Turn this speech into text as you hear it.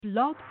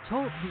Blog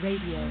Talk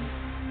Radio.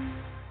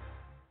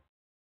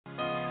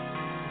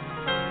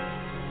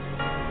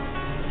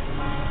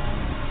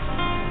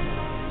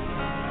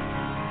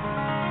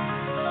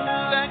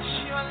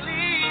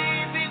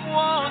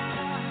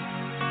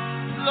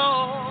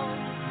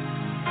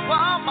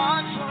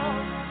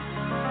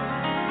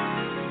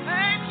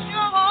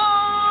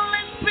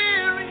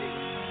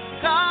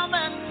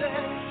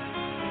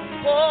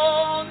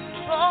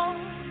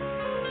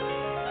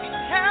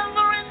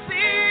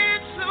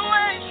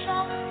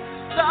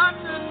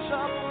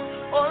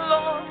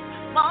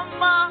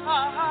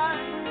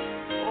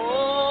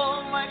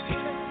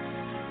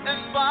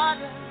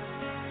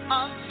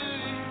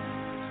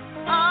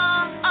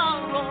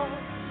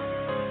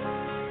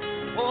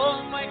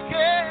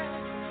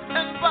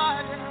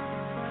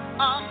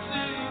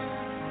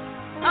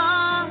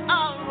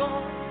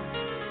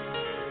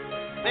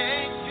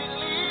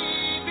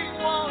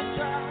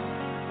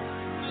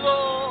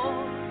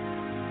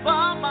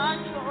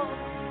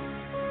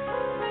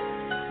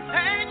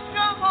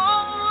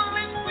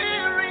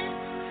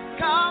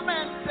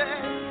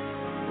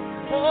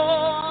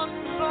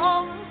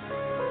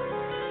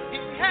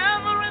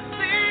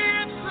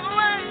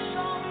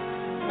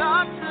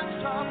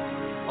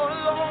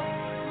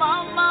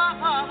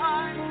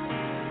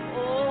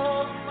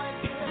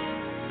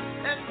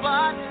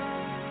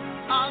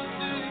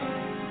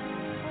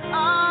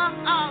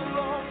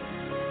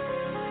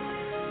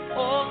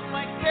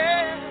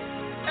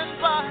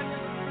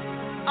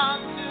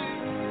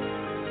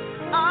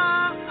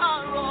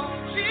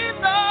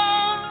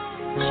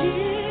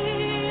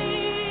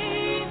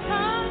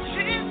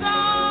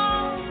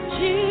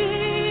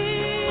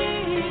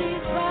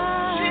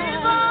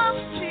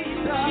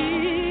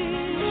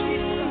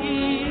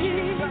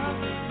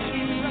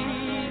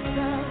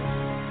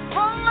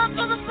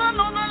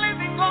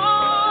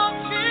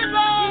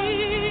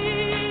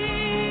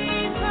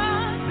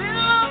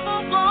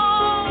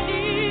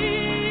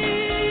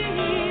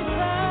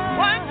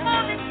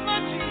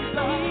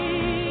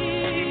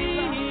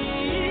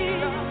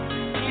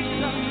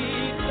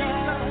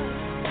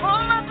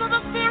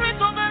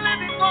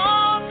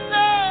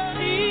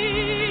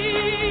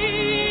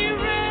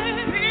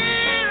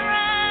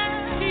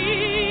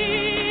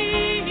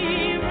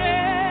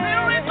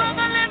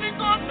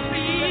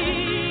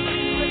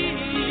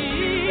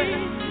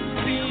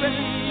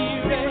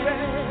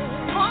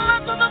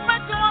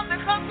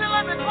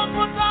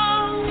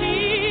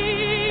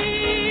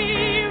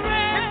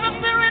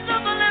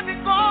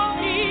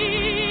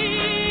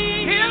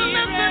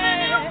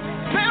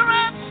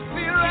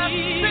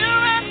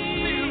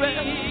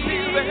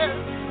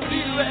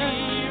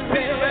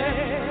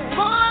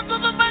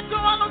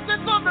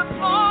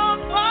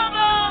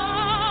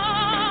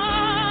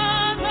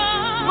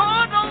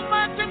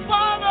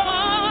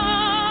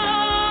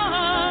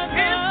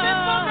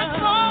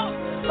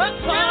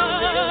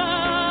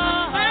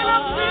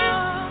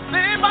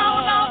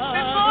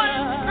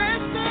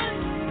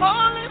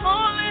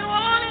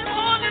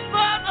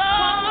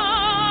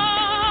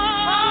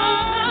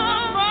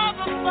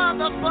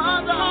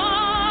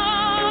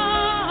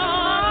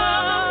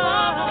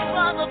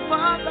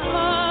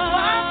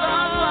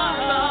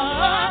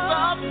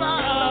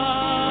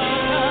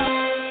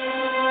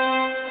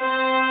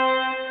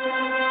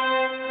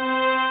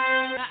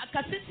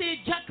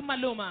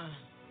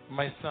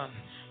 My son,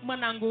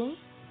 Mwanangu,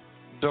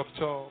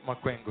 Dr.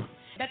 Makwengo,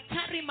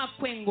 Daktari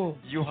Makwengo,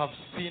 you have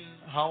seen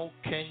how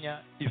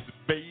Kenya is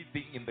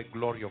bathing in the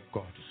glory of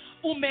God.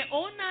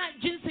 Umeona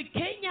jinsi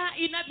Kenya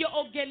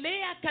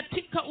inavyoogelea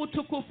katika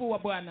utukufu wa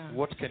Bwana.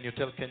 What can you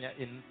tell Kenya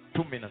in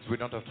 2 minutes? We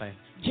don't have time.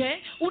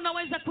 Je,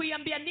 unaweza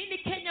kuiambia nini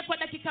Kenya kwa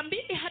dakika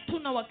 2?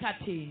 Hatuna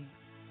wakati.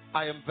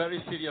 I am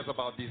very serious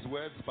about these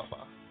words, Papa.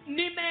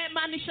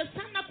 Nimemaanisha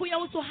sana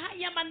kuyahusu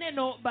haya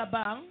maneno,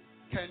 Baba.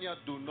 Kenya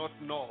do not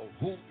know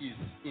who is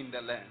in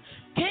the land.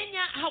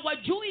 Kenya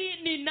hawajui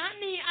ni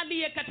nani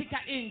aliye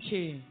katika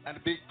nchi.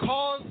 And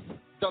because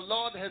the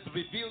Lord has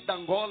revealed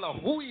Angola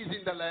who is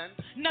in the land,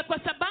 na kwa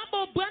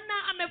sababu Bwana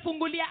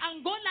amefungulia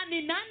Angola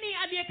ni nani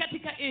aliye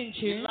katika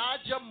nchi,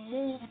 Elijah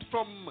moved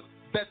from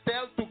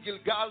Bethel to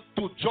Gilgal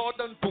to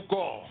Jordan to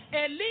go.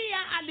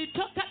 Elia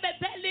alitoka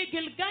Betheli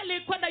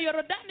Gilgali kwenda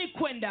Yordani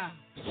kwenda.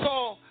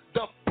 So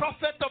the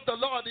prophet of the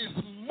Lord is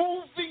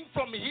moving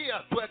from here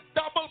to a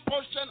double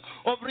portion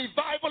of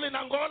revival in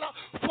Angola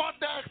for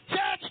the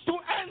church to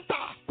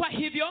enter. Kwa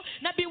hivyo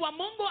nabii wa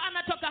Mungu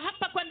anatoka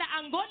hapa kwenda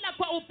Angola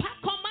kwa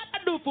upako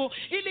maradufu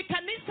ili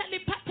kanisa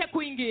lipate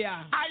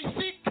kuingia. I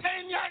see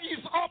Kenya is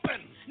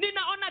open.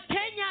 Ninaona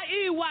Kenya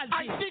hii wazi.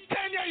 I see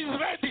Kenya is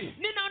ready.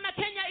 Ninaona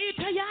Kenya hii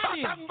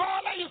tayari. But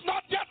Angola is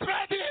not yet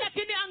ready.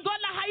 Lakini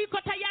Angola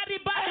haiko tayari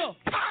bado.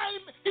 And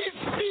time is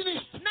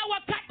finished. Na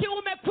wakati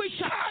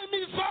umekwisha.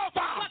 Time is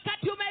over.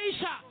 Wakati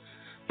umeisha.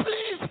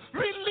 Please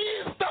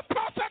release the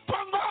prophet to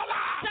Angola.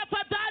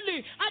 Tafadhali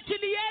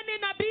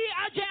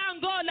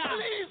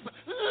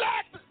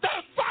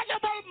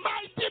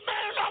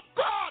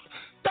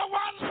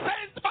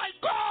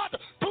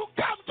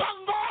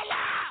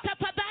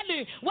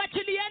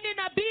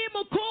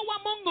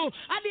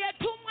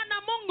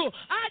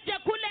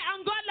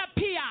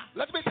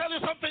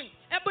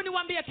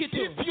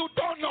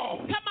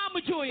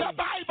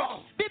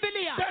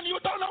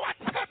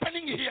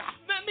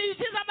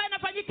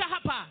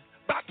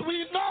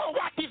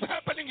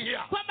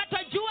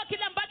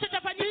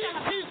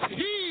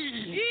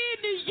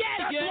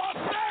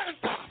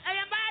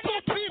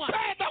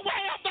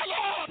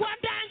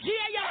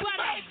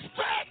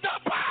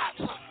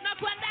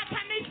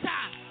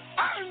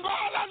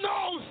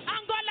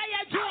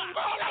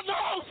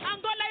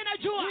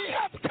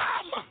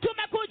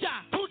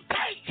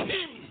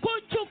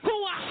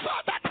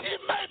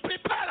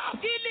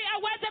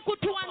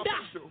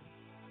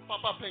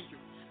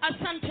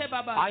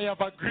I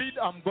have agreed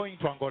I'm going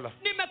to Angola.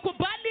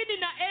 nimekubali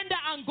ninaenda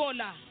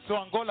Angola, So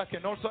Angola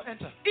can also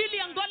enter. ili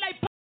Angola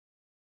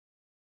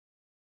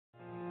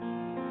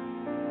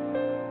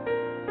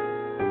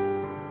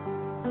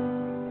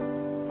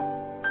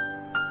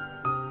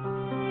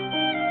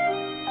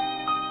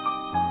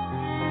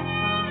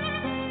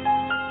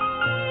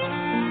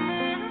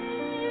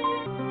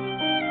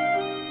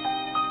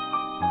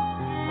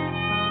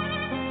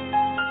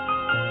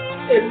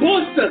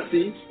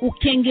Apostasy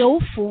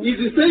Ukengeufu is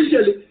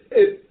essentially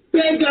a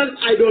pagan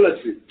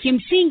idolatry.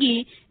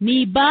 kimsingi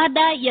ni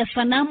ibada ya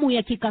sanamu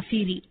ya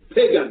kikafiri,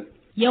 Pagan.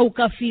 ya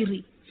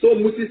ukafiri. So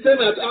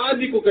msiseme ati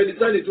niko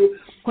kanisani tu.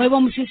 Kwa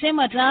hivyo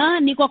msisema ata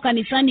niko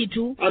kanisani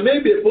tu, I may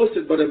be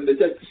apostate but I'm in the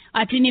church.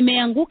 ati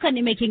nimeanguka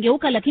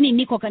nimekengeuka lakini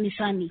niko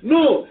kanisani.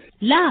 No,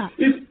 La,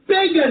 it's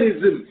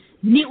paganism.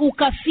 ni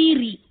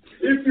ukafiri.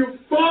 If you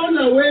fall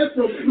away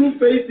from true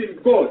faith in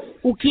God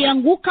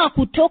Ukianguka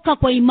kutoka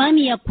kwa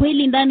imani ya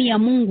kweli ndani ya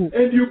Mungu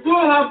and you go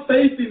have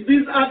faith in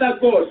these other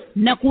gods,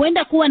 na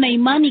kuenda kuwa na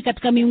imani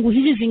katika miungu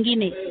hizi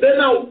zingine, then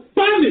I'll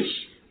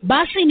punish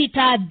basi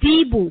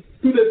nitaadhibu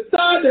to the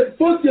third and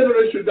fourth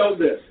generation down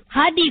there.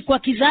 hadi kwa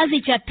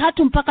kizazi cha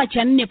 3 mpaka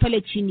cha 4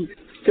 pale chini.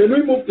 Can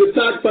we move to the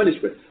third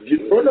punishment?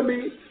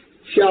 Deuteronomy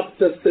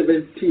chapter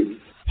 17.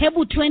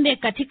 Hebu twende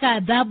katika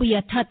adhabu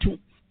ya 3.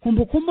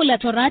 Kumbukumbu la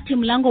Torati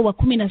mlango wa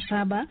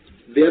 17,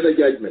 The other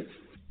judgment.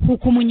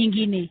 hukumu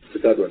nyingine The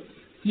third one.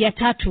 ya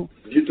 3.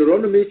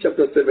 Deuteronomy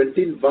chapter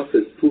 17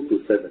 verses 2 to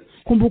 7.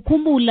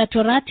 Kumbukumbu la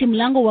Torati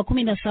mlango wa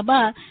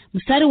 17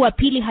 mstari wa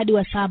 2 hadi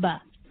wa 7.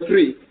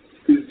 3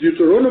 is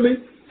Deuteronomy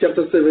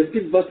chapter 17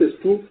 verses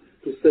 2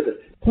 to 7.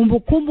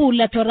 Kumbukumbu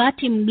la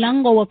Torati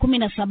mlango wa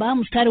 17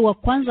 mstari wa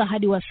 1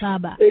 hadi wa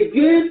 7.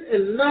 Again,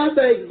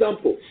 another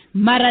example.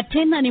 Mara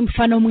tena ni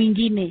mfano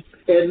mwingine,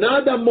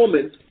 Another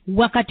moment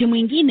wakati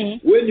mwingine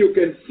when you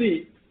can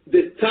see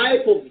the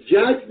type of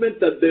judgment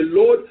that the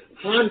Lord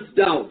hands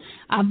down.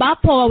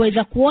 ambapo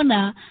waweza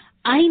kuona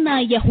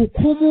aina ya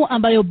hukumu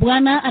ambayo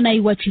Bwana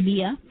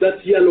anaiwachilia,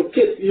 That he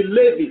allocates, he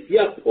levies, he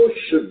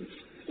apportions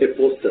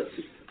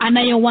apostasy.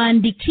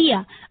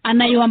 anayowaandikia,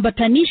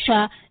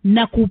 anayoambatanisha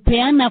na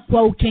kupeana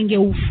kwa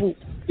ukengeufu.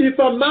 If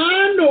a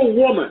man or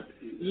woman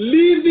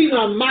living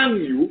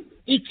among you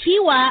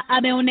Ikiwa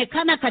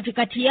ameonekana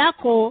katikati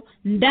yako,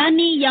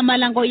 ndani ya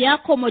malango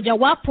yako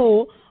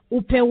mojawapo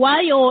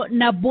upewayo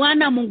na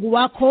Bwana Mungu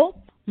wako,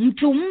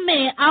 mtu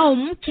mume au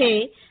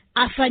mke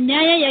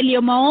afanyaye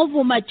yaliyo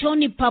maovu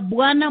machoni pa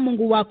Bwana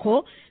Mungu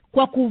wako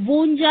kwa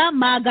kuvunja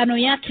maagano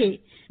yake,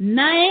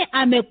 naye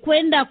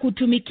amekwenda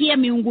kutumikia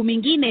miungu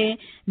mingine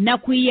na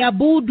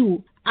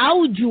kuiabudu,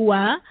 au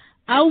jua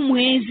au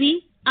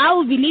mwezi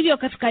au vilivyo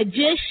katika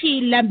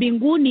jeshi la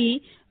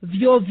mbinguni,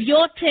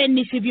 vyovyote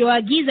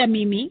nisivyoagiza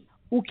mimi,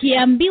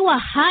 ukiambiwa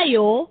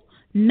hayo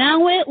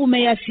nawe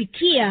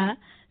umeyasikia,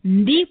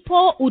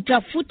 ndipo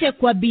utafute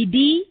kwa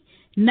bidii,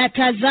 na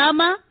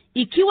tazama,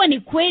 ikiwa ni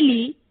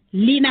kweli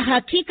lina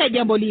hakika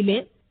jambo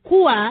lile,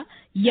 kuwa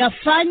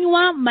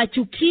yafanywa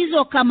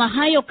machukizo kama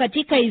hayo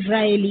katika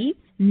Israeli,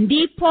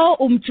 ndipo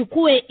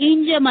umchukue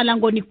nje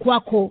malangoni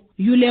kwako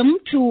yule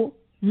mtu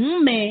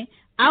mume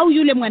au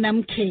yule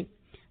mwanamke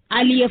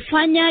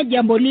aliyefanya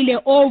jambo lile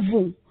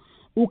ovu,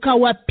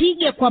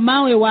 ukawapige kwa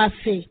mawe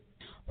wafe.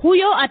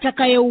 Huyo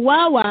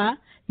atakayeuawa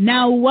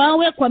na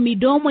uawe kwa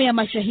midomo ya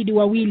mashahidi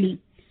 2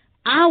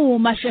 au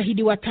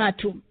mashahidi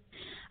 3,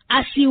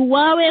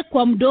 asiuawe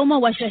kwa mdomo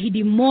wa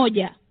shahidi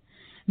 1.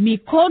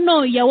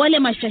 Mikono ya wale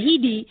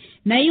mashahidi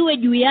na iwe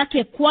juu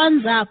yake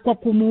kwanza kwa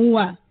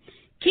kumuua,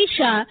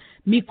 kisha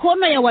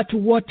mikono ya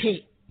watu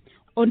wote.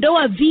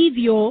 Ondoa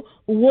vivyo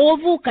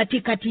uovu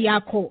katikati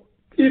yako.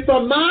 If a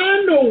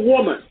man or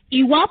woman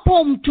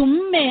Iwapo mtu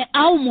mume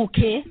au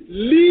mke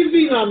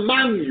living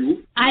among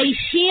you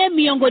aishie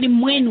miongoni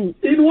mwenu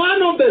in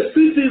one of the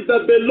cities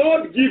that the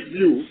Lord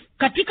gives you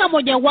katika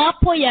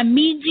mojawapo ya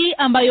miji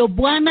ambayo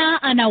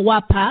Bwana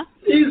anawapa,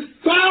 is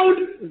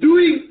found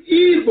doing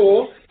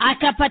evil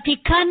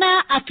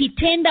atapatikana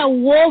akitenda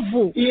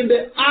uovu in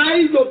the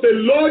eyes of the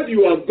Lord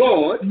your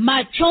God,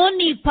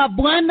 machoni pa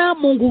Bwana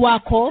Mungu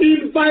wako,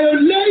 in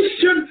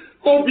violation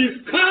of his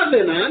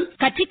covenant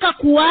katika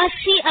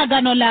kuasi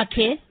agano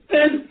lake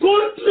and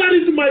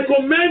contrary to my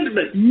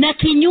commandment, na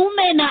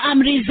kinyume na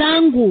amri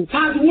zangu,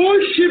 has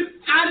worshipped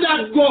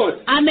other gods,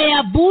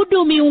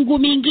 ameabudu miungu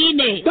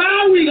mingine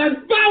bowing and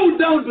bowed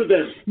down to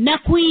them, na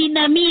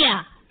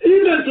kuinamia,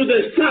 even to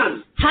the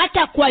sun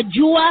hata kwa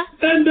jua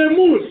and the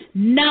moon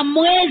na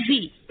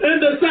mwezi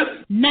and the sun.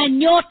 na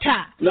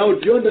nyota. Now,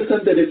 do you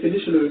understand the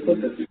definition of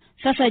apostasy?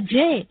 Sasa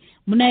je,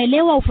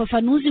 mnaelewa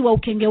ufafanuzi wa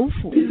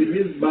ukengeufu? It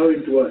means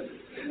bowing to what?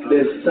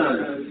 The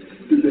sun,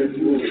 to the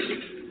moon,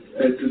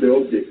 and to the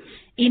object.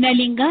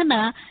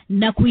 Inalingana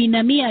na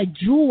kuinamia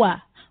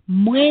jua,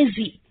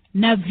 mwezi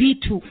na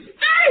vitu.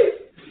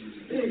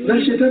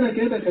 Na shetani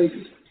akaenda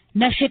akaificha.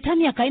 Na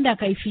shetani akaenda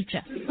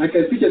akaificha.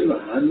 Akaificha tu,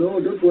 no,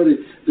 don't worry,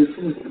 there's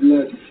so much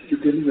blood, you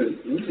can even,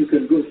 you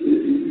can go,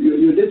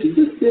 you're dirty,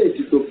 just say it,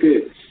 it's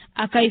okay.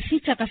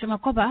 akaificha akasema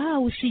kwamba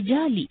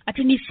usijali,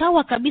 ati ni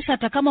sawa kabisa,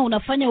 hata kama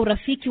unafanya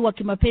urafiki wa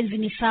kimapenzi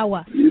ni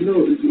sawa.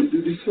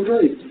 It's all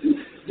right.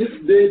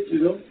 Just date,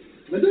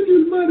 and then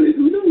you'll marry.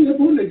 We are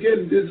born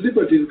again. There's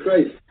liberty in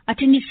Christ.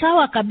 Ati ni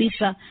sawa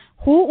kabisa,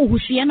 huu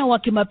uhusiano wa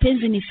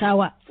kimapenzi ni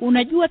sawa.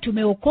 Unajua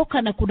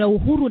tumeokoka na kuna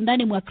uhuru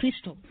ndani mwa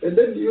Kristo. And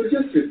then you'll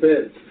just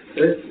repent.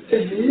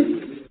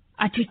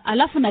 Ati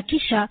alafu na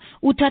kisha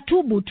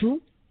utatubu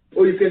tu.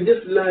 Or you can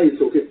just lie,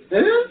 it's okay.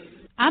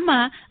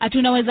 Ama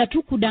atunaweza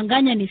tu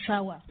kudanganya ni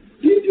sawa.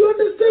 Did you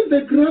understand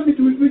the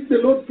gravity with which the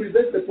Lord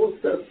presents the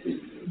apostasy?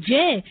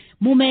 Je,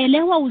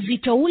 mumeelewa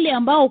uzito ule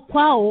ambao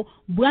kwao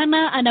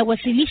Bwana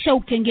anawasilisha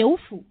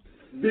ukengeufu?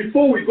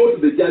 Before we go to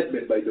the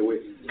judgment, by the way,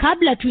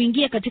 kabla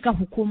tuingie katika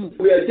hukumu,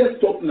 we are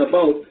just talking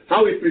about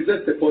how he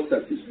presents the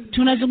apostasy.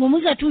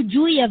 tunazungumza tu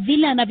juu ya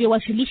vile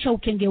anavyowasilisha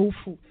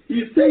ukengeufu.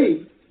 He's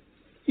saying,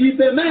 if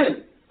a man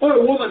or a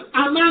woman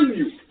among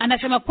you,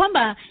 Anasema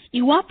kwamba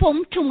iwapo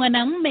mtu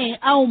mwanamume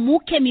au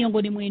mke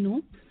miongoni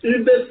mwenu,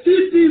 in the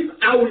cities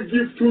I will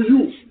give to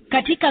you,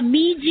 katika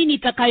miji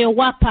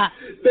nitakayowapa,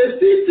 the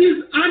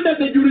cities under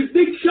the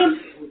jurisdiction,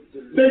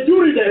 the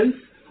jurisdiction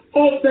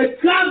of the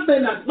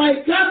covenant, my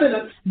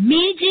covenant,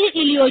 miji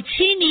iliyo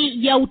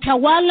chini ya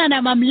utawala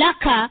na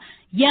mamlaka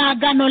ya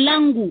agano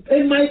langu,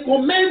 and my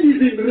command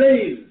is in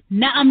reign,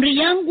 na amri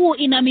yangu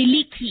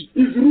inamiliki,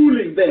 is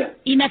ruling there.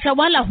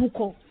 inatawala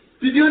huko.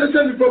 Did you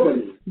understand me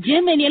properly?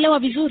 Je, mmenielewa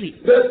vizuri?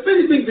 There's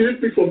many things you need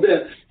to pick from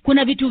there,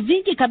 Kuna vitu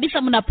vingi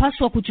kabisa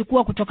mnapaswa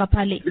kuchukua kutoka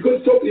pale,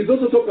 because it's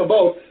also talk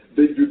about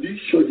the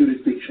judicial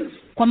jurisdiction.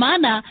 kwa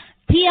maana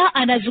pia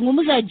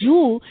anazungumza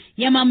juu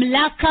ya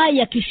mamlaka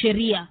ya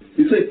kisheria.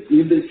 He said,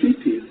 in the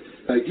cities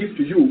I give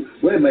to you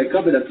where my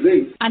covenant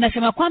reigns.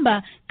 Anasema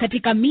kwamba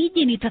katika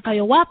miji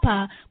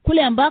nitakayowapa,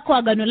 kule ambako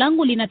agano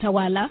langu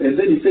linatawala. And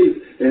then he says,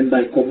 and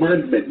my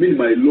commandment, meaning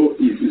my law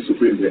is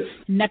supreme there.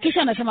 Na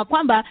kisha anasema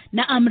kwamba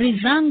na amri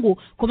zangu,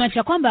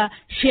 kumaanisha kwamba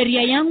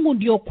sheria yangu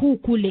ndio kuu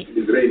kule.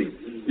 Is reigning.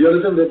 You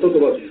understand what I'm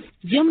talking about?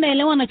 Je,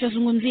 mnaelewa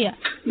anachozungumzia?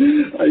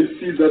 I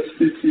see that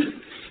city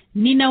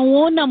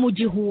Ninauona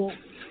mji huo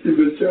in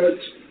the church.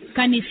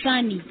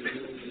 kanisani.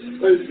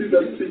 I see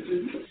that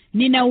city.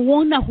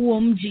 Ninauona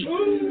huo mji.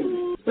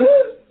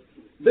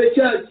 The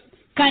church.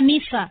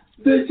 Kanisa.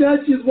 The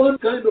church is one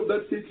kind of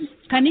that city.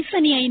 Kanisa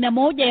ni aina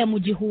moja ya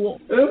mji huo.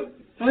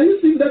 Are you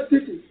seeing that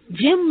city?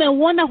 Je,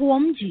 mmeuona huo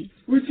mji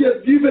Which he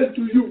has given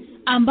to you,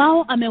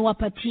 ambao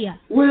amewapatia,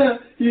 where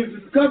his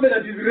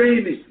covenant is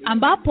reigning,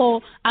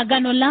 ambapo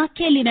agano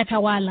lake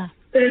linatawala,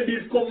 and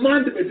his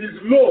commandment,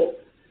 his law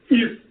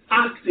is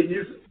acting,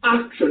 his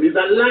action is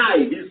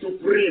alive, is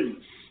supreme.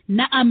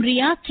 na amri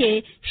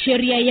yake,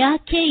 sheria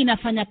yake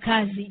inafanya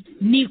kazi,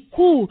 ni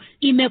kuu,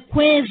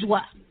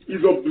 imekwezwa,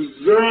 Is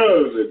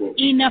observable.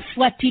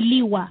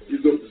 inafuatiliwa.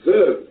 Is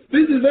observed.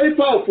 This is very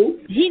powerful.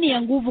 Hii ni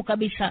ya nguvu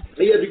kabisa,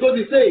 Yeah, because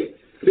he's saying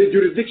the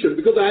jurisdiction,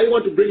 because I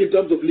want to bring in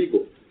terms of legal,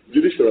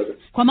 judicial rather.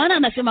 kwa maana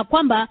anasema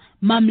kwamba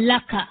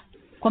mamlaka,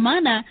 kwa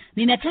maana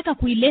ninataka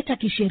kuileta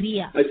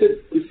kisheria. I said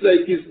it's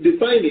like he's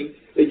defining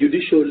a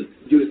judicial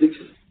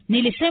jurisdiction.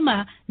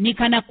 Nilisema ni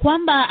kana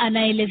kwamba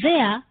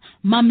anaelezea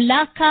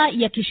mamlaka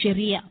ya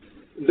kisheria.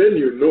 Then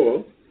you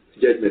know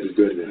judgment is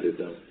going to be handed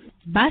down.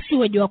 Basi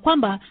wajua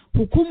kwamba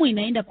hukumu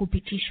inaenda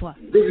kupitishwa,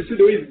 Because you see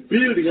the way he's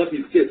building up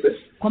his case,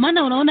 kwa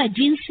maana unaona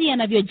jinsi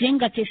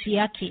anavyojenga kesi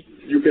yake.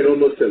 you can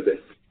almost tell that.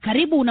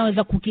 Karibu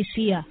unaweza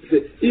kukisia. He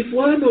said, if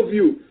one of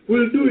you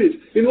will do it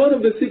in one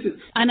of the cities,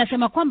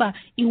 Anasema kwamba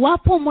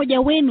iwapo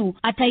mmoja wenu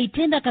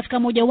ataitenda katika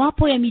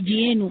mojawapo ya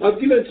miji yenu I've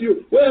given to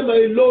you where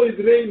my law is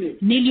reigning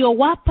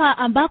niliyowapa,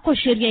 ambako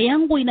sheria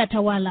yangu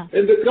inatawala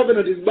and the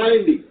covenant is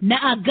binding.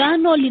 na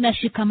agano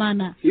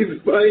linashikamana, He's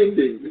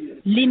binding.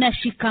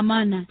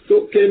 linashikamana.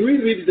 So can we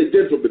read it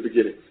again from the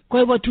beginning? Kwa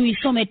hivyo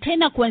tuisome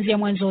tena kuanzia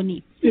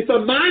mwanzoni. If a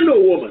man or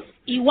woman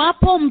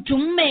Iwapo mtu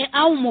mume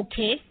au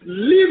mke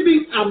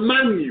living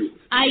among you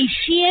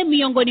aishie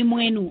miongoni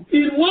mwenu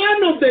in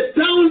one of the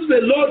towns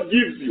the Lord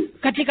gives you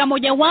katika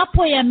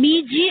mojawapo ya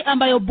miji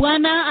ambayo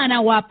Bwana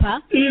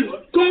anawapa, is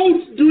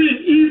caught doing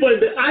evil in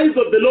the eyes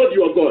of the Lord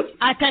your God,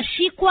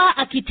 atashikwa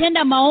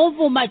akitenda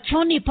maovu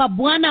machoni pa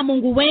Bwana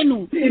Mungu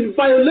wenu, in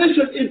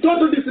violation, in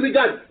total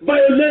disregard,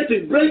 violating,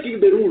 breaking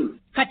the rule,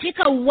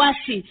 katika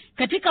uasi,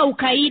 katika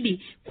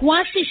ukaidi,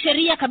 kuasi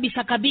sheria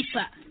kabisa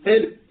kabisa,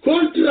 and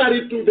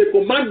contrary to the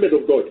commandment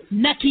of God,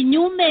 na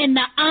kinyume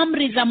na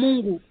amri za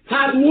Mungu,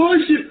 has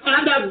worshipped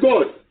other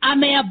gods,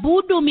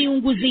 ameabudu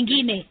miungu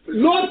zingine,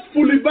 not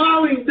fully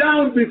bowing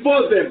down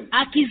before them,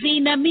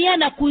 akiziinamia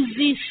na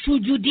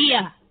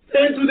kuzisujudia,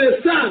 and to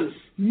the sun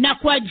na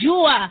kwa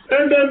jua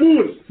and the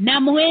moon, na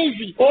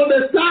mwezi or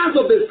the stars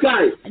of the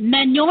sky.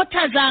 na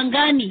nyota za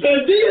angani.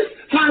 And this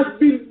has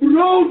been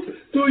brought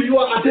to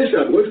your attention.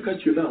 I'm going to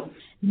catch you now.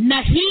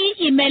 Na hii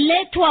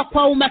imeletwa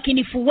kwa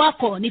umakinifu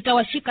wako,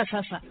 nitawashika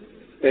sasa.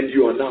 And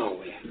you are now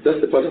aware.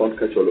 That's the part I want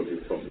to catch all of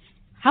you from.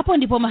 Hapo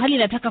ndipo mahali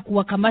nataka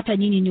kuwakamata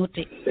nyinyi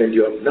nyote. And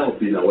you have now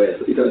been aware.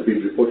 It has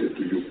been reported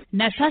to you.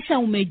 Na sasa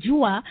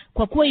umejua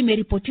kwa kuwa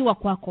imeripotiwa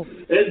kwako.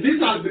 And this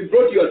has been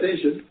brought to your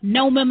attention.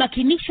 Na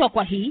umemakinishwa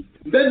kwa hii.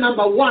 Then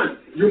number 1,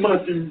 you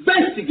must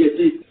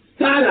investigate it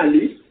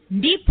thoroughly.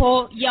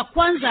 Ndipo ya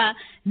kwanza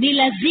ni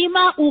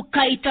lazima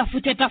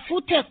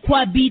ukaitafute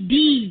kwa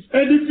bidii.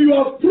 And if you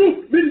have proof,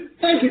 mean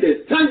evidence,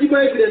 tangible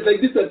evidence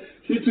like this, that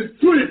it is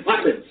true it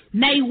happened.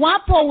 Na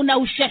iwapo una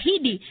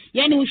ushahidi,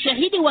 yani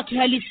ushahidi wa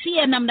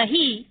kihalisia namna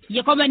hii,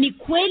 ya kwamba ni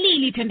kweli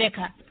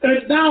ilitendeka.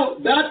 And now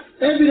that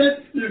evidence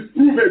is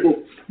provable.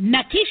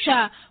 Na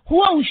kisha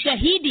huo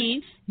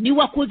ushahidi ni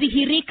wa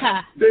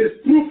kudhihirika. There is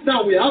proof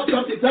now, we have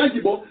something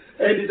tangible,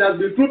 and it has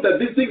been proved that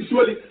this thing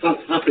surely has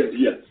happened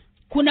here.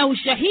 Kuna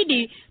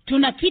ushahidi,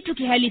 tuna kitu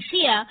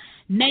kihalisia,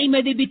 na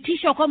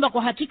imethibitishwa kwamba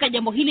kwa hakika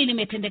jambo hili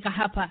limetendeka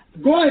hapa.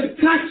 Go and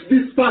catch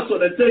this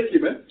person and take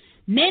him,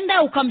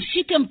 Nenda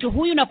ukamshike mtu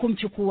huyu na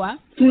kumchukua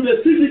to the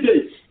city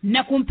gate.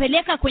 na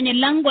kumpeleka kwenye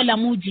lango la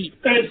mji.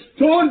 And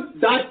stone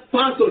that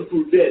person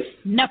to death.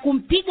 Na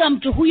kumpiga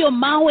mtu huyo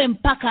mawe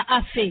mpaka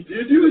afe.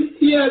 Did you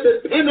hear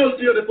the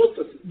penalty of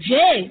apostasy?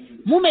 Je,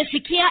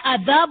 mumesikia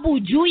adhabu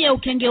juu ya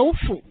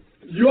ukengeufu?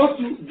 You have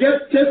to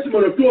get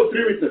testimony of 2 or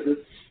 3 witnesses.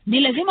 Ni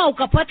lazima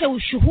ukapate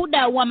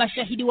ushuhuda wa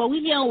mashahidi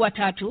 2 au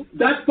 3.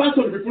 That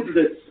person will be put to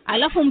death.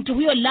 Alafu mtu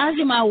huyo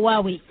lazima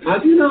auawe.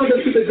 Have you now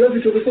understood the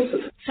gravity of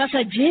apostasy?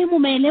 Sasa je,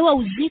 mumeelewa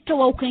uzito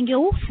wa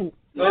ukengeufu?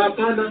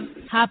 Hapana.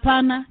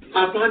 Hapana.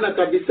 Hapana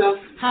kabisa.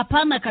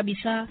 Hapana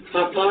kabisa.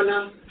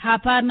 Hapana.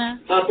 Hapana.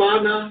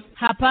 Hapana.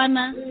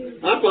 Hapana.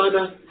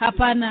 Hapana.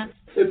 Hapana.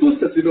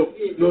 Apostasy, no.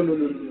 No.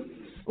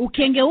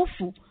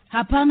 Ukengeufu?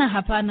 Hapana,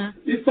 hapana.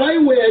 If I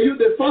were you,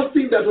 the first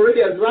thing that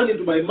already has run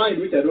into my mind,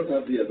 which I don't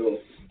have here though.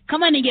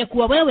 Kama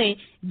ningekuwa wewe,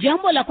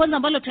 jambo la kwanza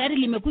ambalo tayari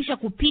limekwisha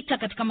kupita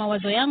katika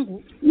mawazo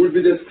yangu will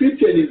be the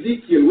scripture in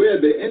Ezekiel where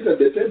they entered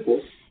the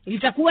temple,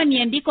 litakuwa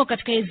ni andiko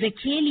katika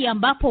Ezekieli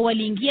ambapo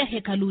waliingia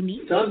hekaluni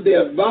turned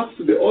their backs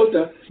to the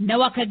altar, na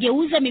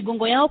wakageuza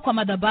migongo yao kwa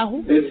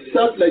madhabahu and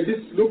sat like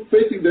this, look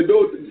facing the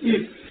door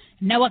east,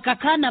 na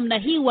wakakaa namna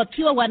hii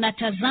wakiwa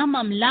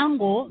wanatazama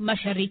mlango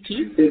mashariki,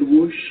 and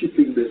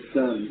worshiping the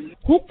sun.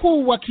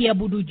 huku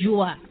wakiabudu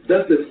jua.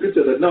 That's the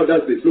scripture that now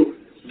does this. Look,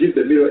 give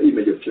the mirror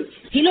image of church.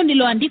 Hilo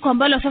ndilo andiko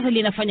ambalo sasa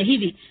linafanya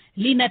hivi,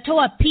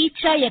 linatoa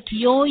picha ya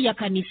kioo ya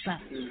kanisa.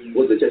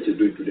 What the church is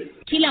doing today.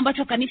 Kile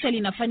ambacho kanisa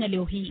linafanya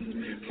leo hii.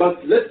 But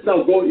let's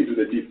now go into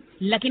the deep.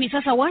 Lakini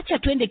sasa wacha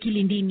twende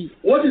kilindini.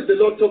 What is the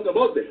Lord talking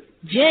about there?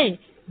 Je,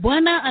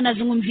 Bwana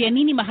anazungumzia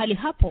nini mahali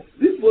hapo?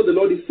 This is what the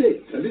Lord is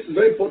saying, and this is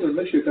very important.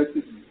 Make sure you catch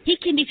this.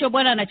 Hiki ndicho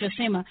Bwana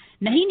anachosema,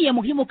 na hii ni ya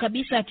muhimu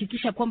kabisa,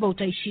 hakikisha kwamba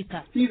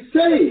utaishika. He's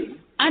saying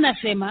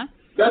Anasema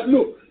that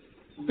look,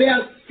 there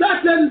are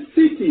certain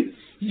cities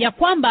ya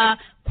kwamba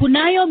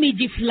kunayo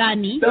miji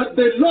fulani that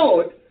the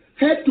Lord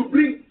had to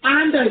bring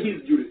under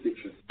his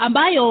jurisdiction.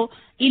 ambayo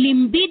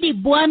ilimbidi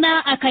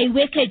Bwana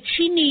akaiweke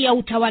chini ya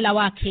utawala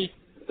wake.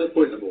 That's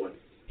point number 1.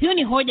 Hiyo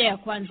ni hoja ya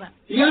kwanza.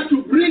 He had to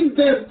bring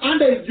them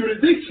under his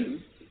jurisdiction,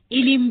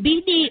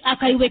 Ilimbidi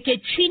akaiweke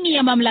chini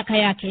ya mamlaka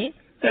yake,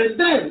 and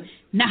then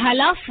na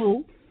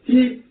halafu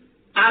he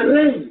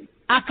arranged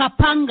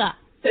akapanga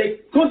a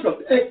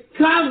contract, a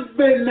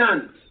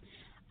covenant,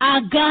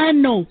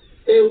 agano,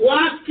 a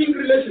working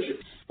relationship,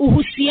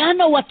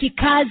 uhusiano wa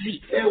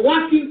kikazi, a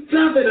working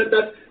covenant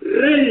that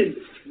reigned,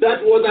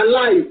 that was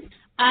alive.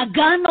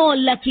 agano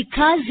la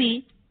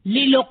kikazi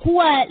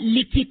lilokuwa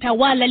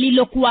likitawala,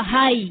 lilokuwa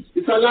hai,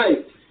 It's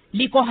alive.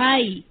 liko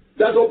hai,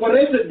 That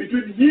operated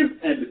between him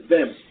and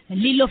them.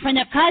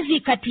 lilofanya kazi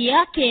kati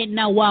yake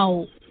na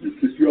wao. You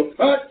keep your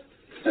part,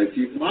 I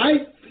keep my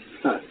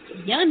part.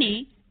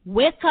 Yani,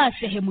 weka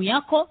sehemu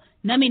yako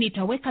nami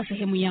nitaweka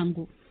sehemu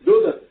yangu.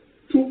 Those are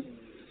 2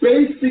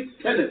 basic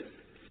tenets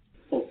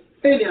of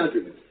any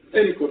argument,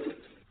 any contract.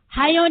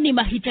 Hayo ni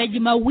mahitaji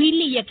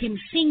mawili ya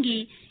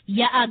kimsingi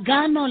ya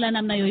agano la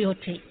namna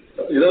yoyote.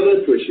 In other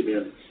words,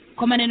 tuheshimiane.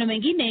 Kwa maneno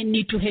mengine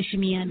ni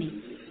tuheshimiane.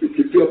 You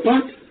keep your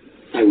part,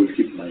 I will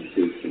keep my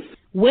say.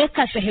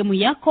 Weka sehemu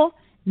yako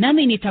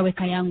nami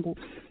nitaweka yangu.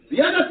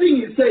 The other thing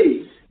he's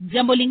saying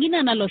Jambo lingine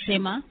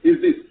analosema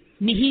is this.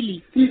 ni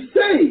hili. He's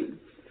saying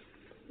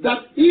that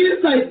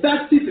inside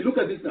that city, look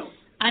at this now.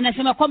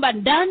 Anasema kwamba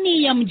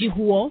ndani ya mji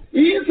huo,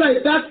 Inside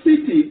that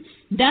city,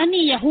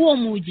 ndani ya huo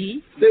mji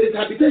there is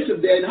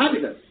habitation, there are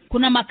inhabitants.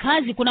 kuna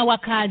makazi, kuna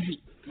wakazi.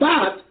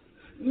 But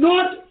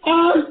not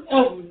all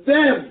of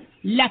them,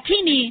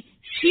 Lakini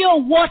sio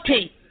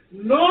wote,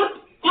 not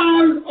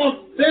all of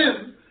them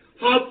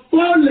have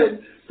fallen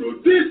to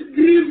this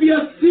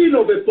grievous sin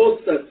of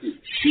apostasy.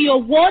 sio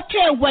wote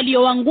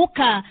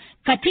walioanguka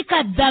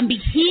katika dhambi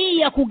hii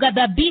ya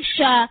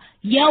kughadhabisha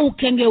ya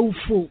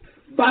ukengeufu.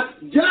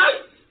 But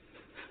just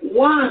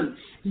one,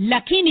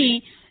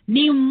 Lakini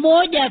ni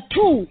mmoja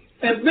tu,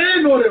 a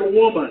man or a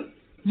woman,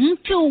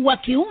 mtu wa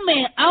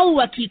kiume au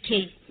wa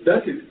kike.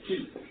 that is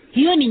key.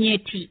 Hiyo ni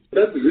nyeti.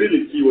 That's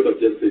really key what I've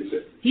just said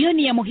there. Hiyo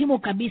ni ya muhimu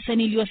kabisa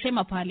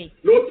niliyosema pale.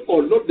 Not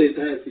all, not the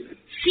entire city.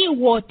 Si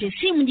wote,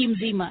 si mji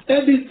mzima.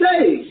 And he's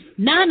saying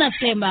Na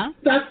anasema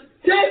that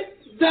take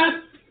that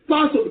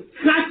person,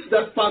 catch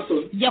that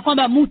person, ya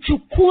kwamba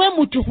mchukue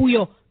mtu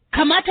huyo,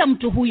 kamata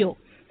mtu huyo,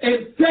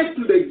 and take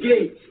to the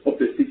gate of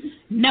the city.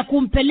 na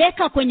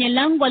kumpeleka kwenye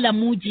lango la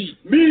mji.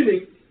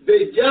 Meaning,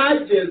 the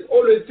judges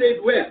always said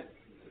where?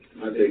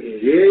 At the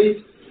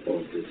gate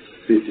of the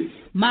city.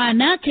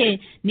 Maanake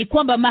ni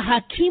kwamba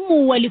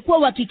mahakimu walikuwa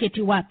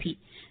wakiketi wapi?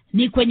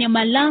 Ni kwenye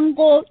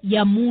malango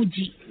ya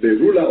mji. The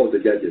ruler of the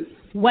judges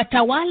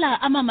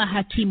Watawala ama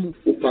mahakimu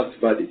who passed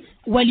verdict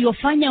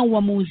waliofanya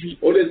uamuzi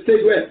always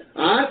said where?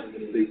 At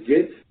the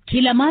gate.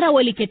 kila mara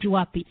waliketi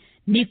wapi?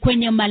 Ni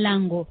kwenye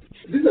malango.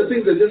 These are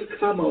things that just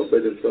come out by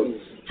themselves.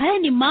 Haya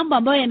ni mambo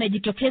ambayo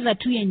yanajitokeza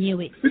tu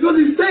yenyewe,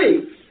 Because he's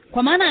saying,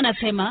 kwa maana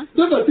anasema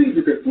those are things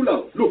you can pull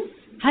out. Look,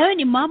 hayo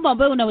ni mambo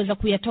ambayo unaweza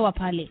kuyatoa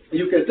pale.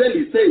 you can tell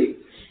he's saying,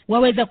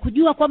 Waweza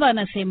kujua kwamba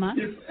anasema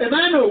if a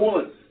man or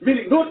woman,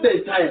 meaning not the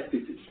entire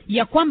city,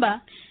 ya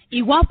kwamba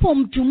iwapo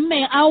mtu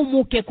mume au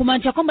mke,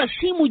 kumaanisha kwamba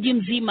si mji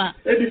mzima.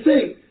 and he's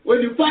saying,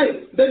 when you find,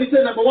 then he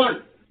said number one.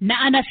 Na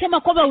anasema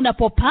kwamba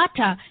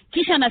unapopata,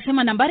 kisha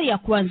anasema nambari ya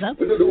kwanza.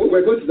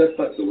 We're going to that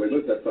part, so we're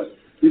going to that part.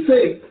 He's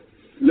saying,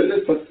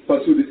 let's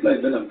pursue this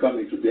line, then I'm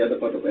coming to the other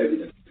part of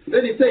evidence.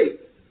 Then he's saying,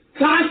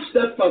 catch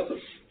that person.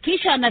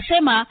 Kisha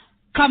anasema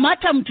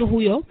kamata mtu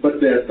huyo, But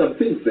there are some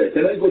things there.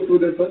 Can I go through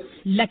them first?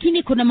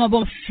 lakini kuna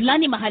mambo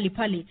fulani mahali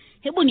pale.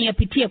 Hebu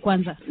niyapitie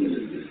kwanza.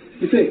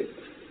 He says,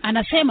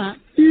 Anasema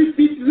if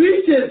it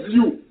reaches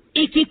you,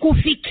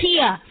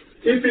 ikikufikia,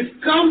 if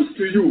it comes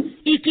to you,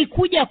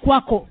 ikikuja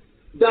kwako,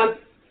 that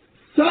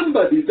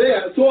somebody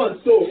there, so and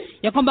so,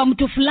 ya kwamba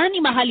mtu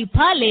fulani mahali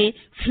pale,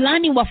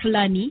 fulani wa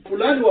fulani,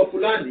 fulani wa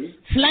fulani,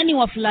 fulani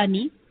wa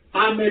fulani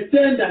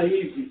ametenda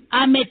hivi,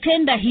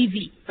 ametenda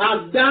hivi,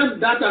 has done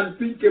that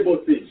unthinkable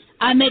thing,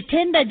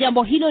 ametenda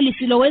jambo hilo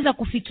lisiloweza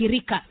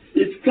kufikirika,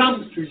 it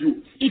comes to you.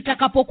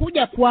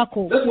 itakapokuja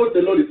kwako. That's what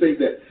the Lord is saying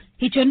there.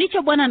 Hicho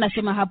ndicho Bwana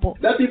anasema hapo.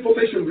 That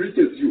information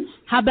reaches you.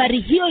 Habari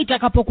hiyo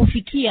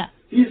itakapokufikia,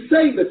 He's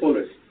saying the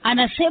following.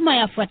 anasema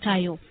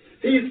yafuatayo.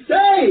 He's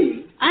saying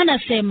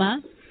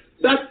Anasema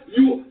that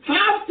you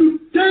have to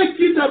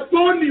take it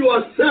upon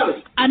yourself.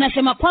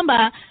 anasema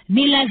kwamba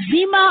ni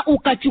lazima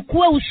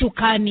ukachukue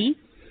usukani,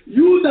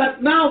 You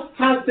that now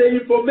have the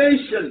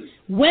information,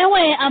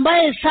 wewe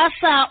ambaye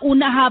sasa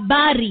una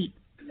habari,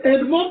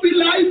 and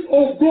mobilize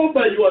or go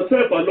by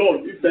yourself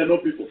alone if there are no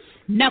people.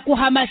 na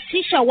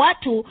kuhamasisha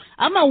watu,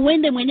 ama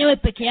uende mwenyewe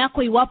peke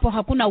yako iwapo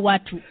hakuna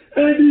watu,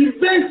 And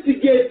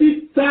investigate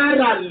it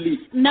thoroughly.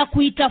 na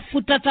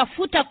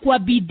kuitafuta kwa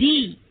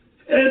bidii,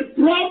 And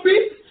probe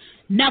it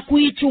na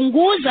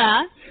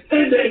kuichunguza,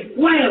 and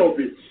inquire of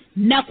it.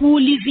 na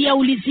kuulizia.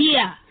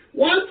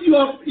 Once you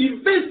have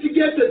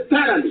investigated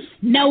thoroughly,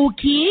 Na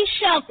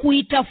ukiisha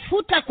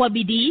kuitafuta kwa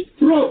bidii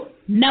probe,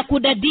 na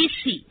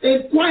kudadisi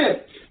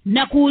inquire,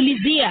 na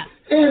kuulizia,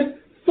 and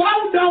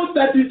found out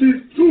that it is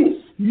true,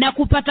 na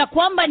kupata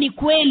kwamba ni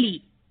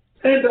kweli,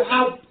 and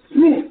have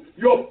proof,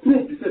 your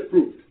proof, he said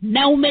proof,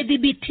 na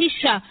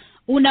umedhibitisha,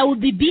 una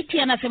udhibiti,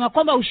 anasema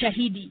kwamba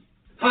ushahidi,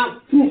 have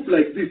proof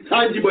like this,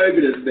 tangible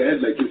evidence in the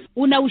hand like this,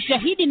 una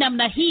ushahidi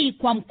namna hii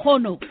kwa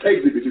mkono,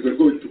 exhibit, you can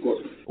go into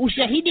court,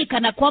 ushahidi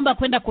kana kwamba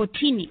kwenda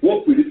kotini,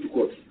 walk with it to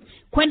court.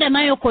 kwenda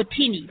nayo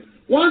kotini.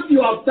 Once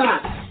you have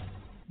that,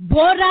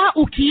 Bora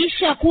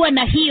ukiisha kuwa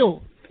na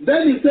hiyo,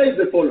 then he says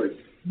the following.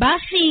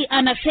 basi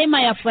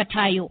anasema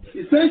yafuatayo.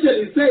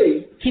 Essentially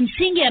saying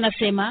Kimsingi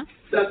anasema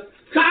that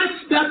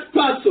catch that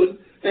person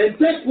and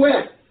take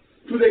where?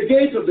 To the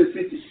gate of the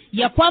city.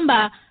 ya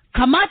kwamba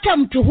kamata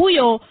mtu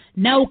huyo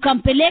na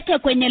ukampeleke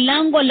kwenye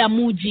lango la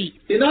mji.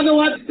 In other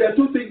words, there are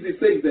two things he's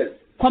saying there.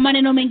 Kwa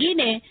maneno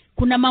mengine,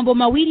 kuna mambo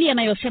mawili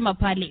yanayosema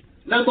pale.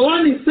 Number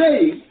one is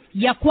saying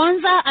Ya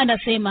kwanza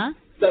anasema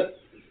that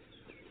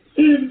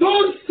in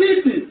those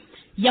cities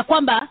ya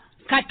kwamba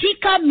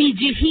katika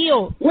miji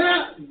hiyo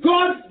where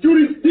God's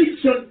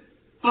jurisdiction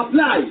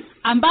applies,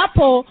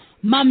 ambapo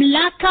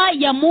mamlaka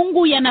ya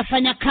Mungu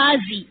yanafanya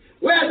kazi,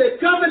 where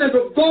the covenant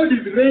of God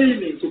is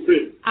reigning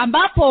supreme,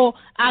 ambapo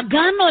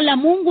agano la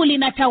Mungu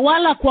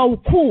linatawala kwa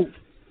ukuu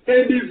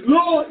and his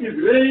law is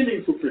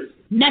reigning supreme.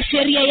 na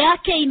sheria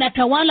yake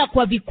inatawala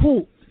kwa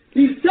vikuu,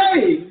 He's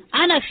saying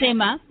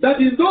anasema that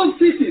in those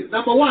cities,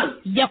 number one,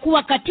 ya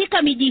kuwa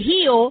katika miji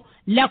hiyo,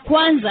 la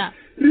kwanza,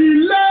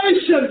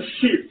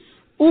 relationship,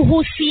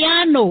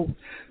 uhusiano,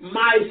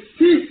 my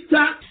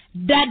sister,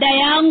 dada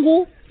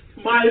yangu,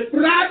 my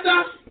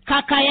brother,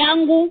 kaka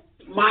yangu,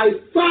 my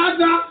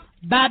father,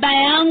 baba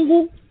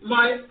yangu,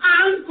 my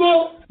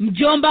uncle,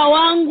 mjomba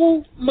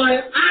wangu, my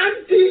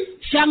auntie,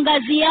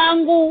 shangazi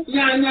yangu,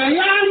 nyanya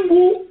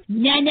yangu,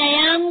 nyanya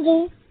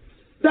yangu,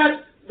 that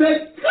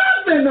the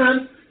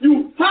covenant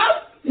you have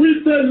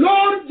with the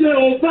Lord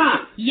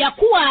Jehovah ya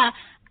kuwa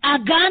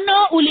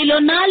agano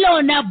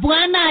ulilonalo na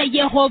Bwana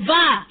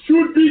Yehova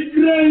should be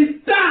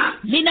greater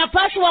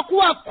linapaswa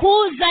kuwa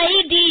kuu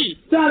zaidi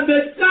than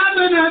the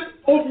covenant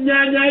of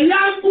nyanya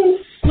yangu,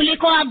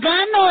 kuliko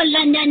agano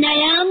la nyanya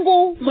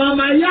yangu,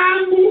 mama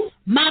yangu,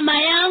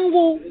 mama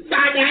yangu,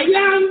 dada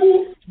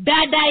yangu,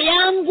 dada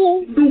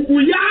yangu,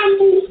 ndugu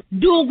yangu,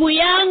 ndugu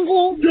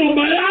yangu,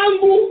 mjomba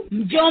yangu,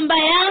 mjomba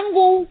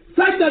yangu,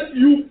 such that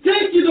you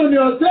take it on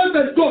yourself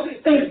and go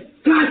and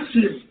catch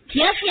him.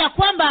 kiasi ya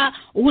kwamba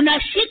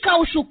unashika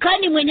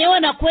usukani mwenyewe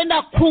na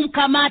kwenda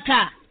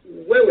kumkamata.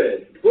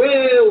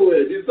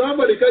 Wewe, did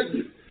somebody catch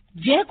you?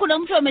 Je, kuna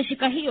mtu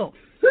ameshika hiyo?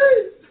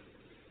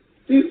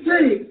 He's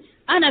saying,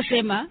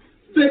 Anasema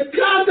the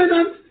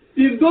covenant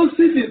in those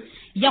cities,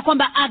 ya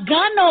kwamba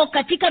agano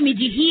katika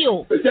miji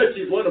hiyo, the church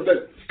is one of them,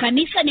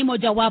 kanisa ni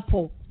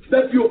mojawapo,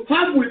 that you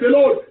have with the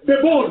Lord, the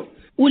bond,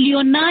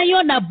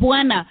 ulionayo na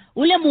Bwana,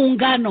 ule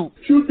muungano,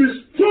 should be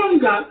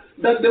stronger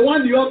than the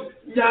one you have,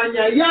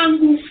 nyanya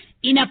yangu,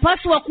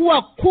 inapaswa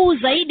kuwa kuu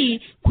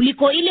zaidi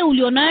kuliko ile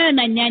ulionayo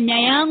na nyanya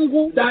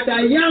yangu,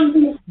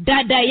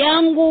 dada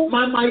yangu,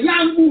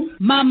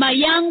 mama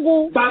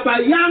yangu,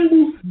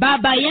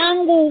 baba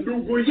yangu,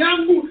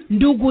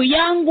 ndugu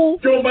yangu,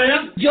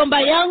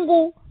 jomba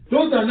yangu.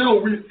 Those are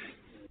now weak.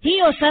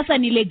 Hiyo sasa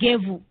ni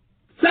legevu.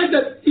 Such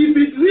that if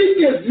it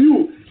reaches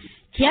you,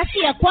 kiasi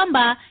ya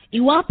kwamba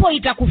iwapo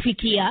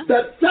itakufikia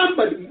that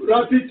somebody,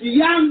 rafiki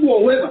yangu or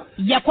whoever,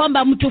 ya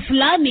kwamba mtu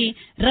fulani,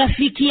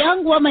 rafiki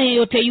yangu ama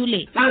yeyote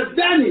yule, has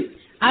done it,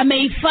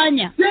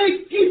 ameifanya,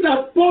 take it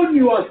upon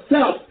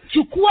yourself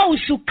chukua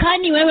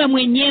usukani wewe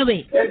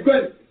mwenyewe and go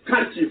and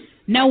catch him.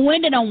 na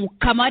uende na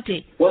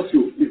umkamate, Once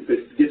you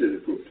investigated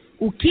the truth.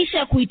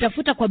 ukisha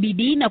kuitafuta kwa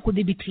bidii na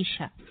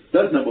kudhibitisha.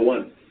 That's number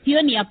one.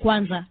 Hiyo ni ya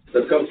kwanza,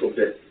 That comes from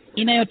there.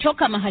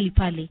 inayotoka mahali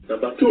pale.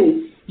 Number two,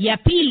 Ya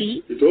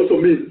pili it also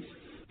means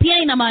pia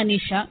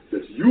inamaanisha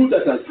that you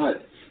that has heard,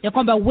 ya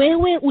kwamba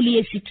wewe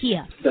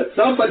uliyesikia that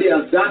somebody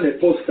has done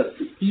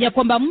apostasy, ya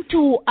kwamba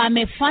mtu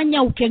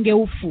amefanya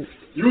ukengeufu,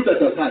 you that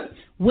has heard,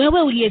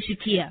 wewe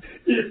uliyesikia,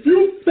 if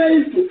you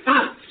fail to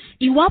act,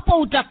 iwapo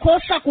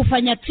utakosa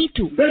kufanya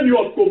kitu, then you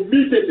have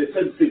committed the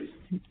same sin.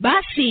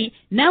 basi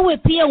nawe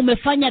pia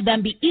umefanya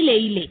dhambi ile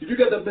ile. Did you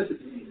get that message?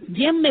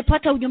 Je,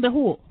 mmepata ujumbe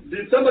huo?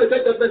 Did somebody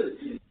catch that message?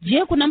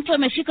 Je, kuna mtu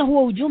ameshika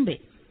huo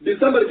ujumbe? Did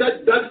somebody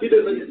catch that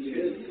hidden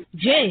message?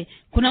 Je,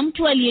 kuna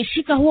mtu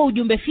aliyeshika huo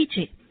ujumbe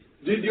fiche?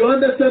 Did you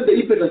understand the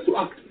impetus to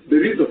act, the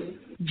reason?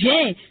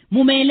 Je,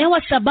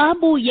 mumeelewa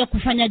sababu ya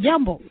kufanya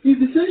jambo? He's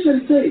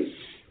essentially saying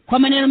Kwa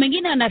maneno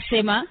mengine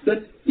anasema that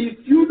if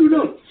you do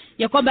not,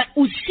 ya kwamba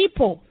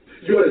usipo,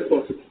 you are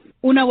responsible.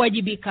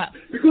 unawajibika.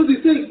 Because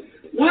he's saying,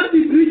 once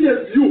it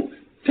reaches you,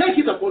 take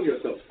it upon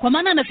yourself Kwa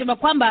maana anasema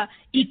kwamba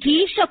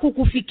ikiisha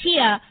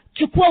kukufikia,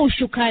 chukua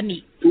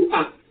ushukani to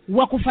act.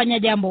 wa kufanya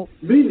jambo.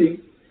 Meaning,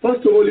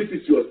 first of all, if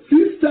it's your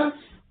sister,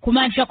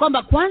 Kumaanisha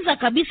kwamba kwanza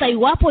kabisa,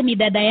 iwapo ni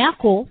dada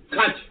yako,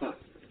 catch her.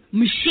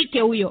 mshike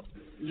huyo.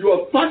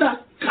 Your father,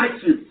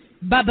 catch him.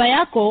 Baba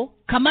yako,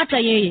 kamata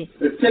yeye,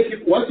 And take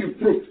it, once you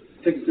prove,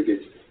 take it to the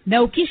gate.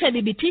 na ukisha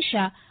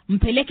thibitisha,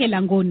 mpeleke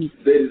langoni.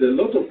 There is a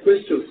lot of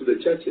questions to the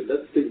church in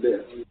that thing there.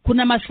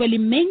 Kuna maswali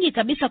mengi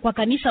kabisa kwa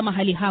kanisa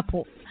mahali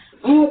hapo.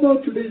 How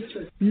about today's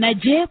church? Na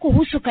je,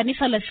 kuhusu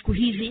kanisa la siku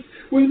hizi?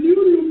 When you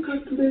look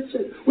at today's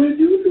church, when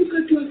you look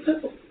at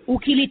yourself,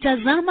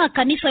 Ukilitazama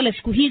kanisa la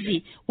siku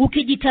hizi,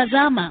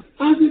 ukijitazama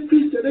as a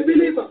Christian, a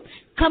believer,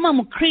 kama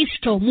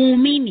Mkristo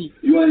muumini,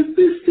 you are in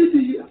this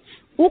city here,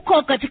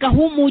 uko katika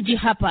huu muji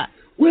hapa,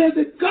 where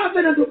the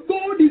covenant of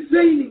God is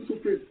reigning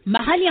supreme.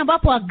 mahali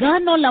ambapo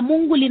agano la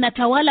Mungu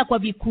linatawala kwa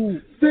vikuu.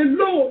 The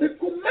law, the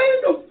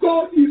command of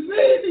God is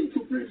reigning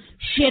supreme.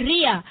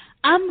 Sheria,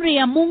 amri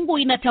ya Mungu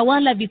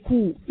inatawala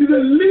vikuu. It's a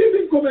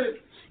living command.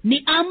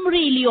 Ni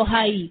amri iliyo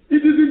hai,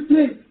 It is in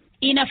place.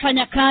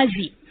 inafanya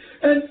kazi.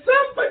 And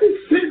somebody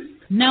sins.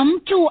 Na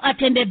mtu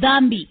atende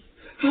dhambi.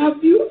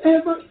 Have you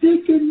ever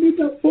taken it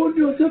upon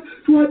yourself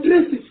to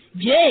address it?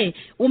 Je,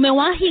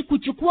 umewahi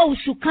kuchukua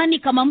usukani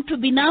kama mtu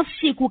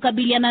binafsi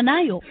kukabiliana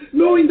nayo?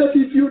 Knowing that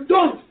if you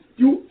don't,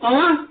 you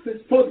are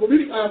responsible.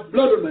 Meaning I have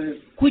blood on my hands.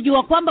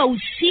 Kujua kwamba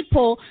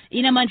usipo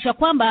inamaanisha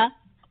kwamba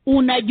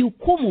una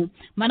jukumu.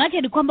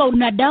 Maanake ni kwamba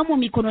una damu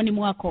mikononi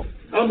mwako.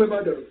 I'm a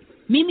murderer.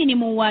 Mimi ni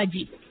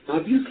muuaji.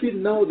 Have you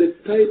seen now the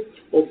type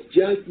of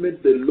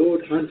judgment the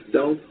Lord hands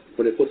down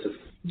for apostasy?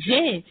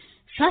 Je,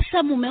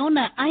 sasa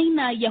mumeona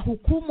aina ya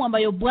hukumu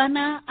ambayo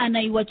Bwana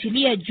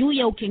anaiwachilia juu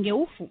ya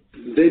ukengeufu?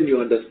 Then you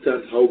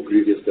understand how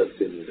grievous that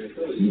sin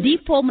is.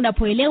 Ndipo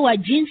mnapoelewa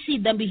jinsi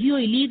dhambi hiyo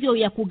ilivyo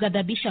ya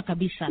kughadhabisha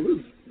kabisa.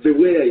 The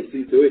way I see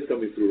it, the way it's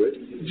coming through, right?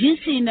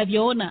 Jinsi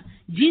inavyoona,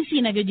 jinsi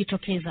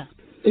inavyojitokeza.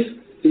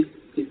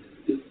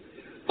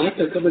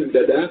 Hata kama ni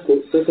dada yako,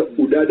 sasa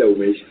udada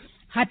umeisha.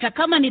 Hata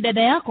kama ni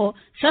dada yako,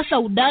 sasa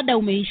udada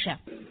umeisha.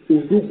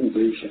 Undugu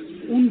umeisha.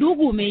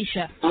 Undugu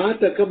umeisha.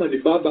 Hata kama ni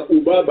baba,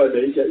 ubaba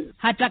umeisha.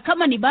 Hata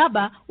kama ni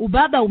baba,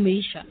 ubaba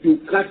umeisha. You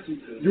catch it.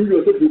 You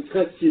yourself, you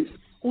catch it.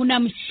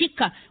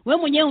 Unamshika, we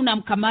mwenyewe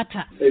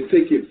unamkamata And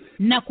take him.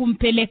 na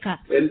kumpeleka.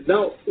 And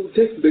now,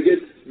 take to the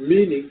gate,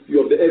 meaning you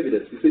have the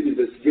evidence. You say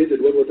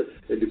investigated what,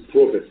 and the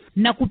prophet.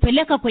 Na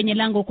kupeleka kwenye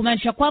lango,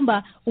 kumaanisha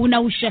kwamba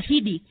una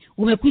ushahidi,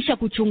 umekwisha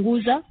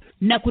kuchunguza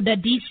na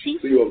kudadisi.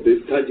 So you have the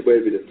tangible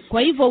evidence.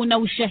 Kwa hivyo una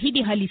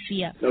ushahidi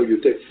halisia. Now you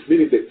take,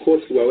 meaning the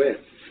courts were where?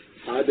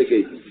 At the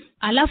gate.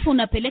 Alafu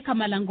unapeleka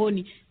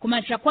malangoni,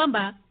 kumaanisha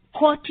kwamba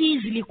koti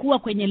zilikuwa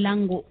kwenye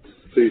lango.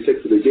 So you take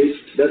to the gate.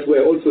 That's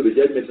where also the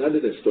judgment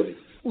handed and stoning.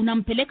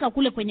 unampeleka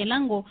kule kwenye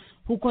lango,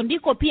 huko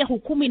ndiko pia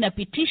hukumu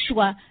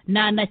inapitishwa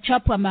na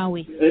anachapwa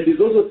mawe. And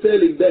he's also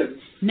telling them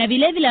Na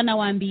vile vile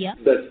anawaambia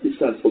that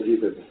it's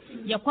unforgivable.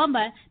 ya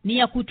kwamba ni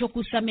ya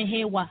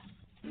kutokusamehewa.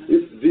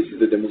 If this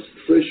is a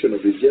demonstration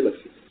of his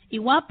jealousy,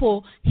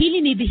 Iwapo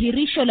hili ni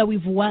dhihirisho la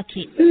wivu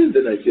wake, and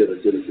then I fear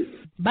the jealousy.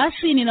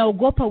 basi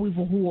ninaogopa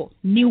wivu huo.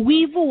 Ni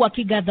wivu wa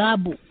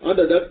kighadhabu.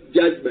 Under that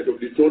judgment of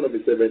Deuteronomy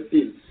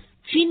 17,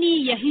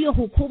 Chini ya hiyo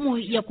hukumu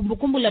ya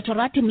Kumbukumbu la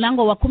Torati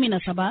mlango wa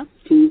 17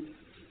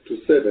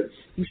 2-7,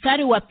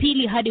 mstari wa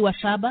 2 hadi wa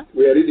 7,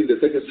 we are reading the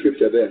second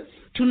scripture there.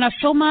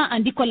 tunasoma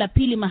andiko la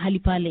pili mahali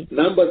pale.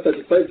 Numbers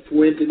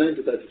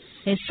 35:29-30.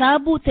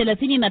 Hesabu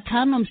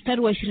 35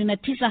 mstari wa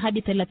 29 hadi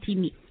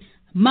 30.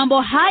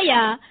 Mambo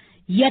haya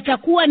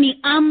yatakuwa ni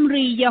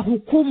amri ya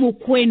hukumu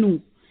kwenu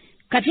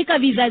katika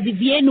vizazi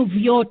vyenu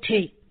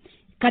vyote,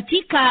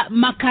 katika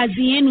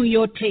makazi yenu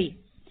yote.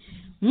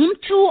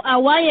 Mtu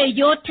awaye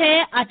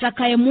yote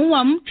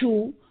atakayemua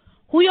mtu,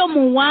 huyo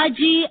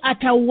muuaji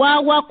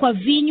atauawa kwa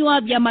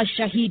vinywa vya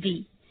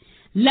mashahidi.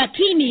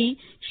 Lakini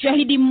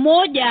shahidi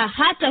mmoja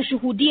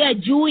hatashuhudia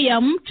juu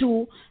ya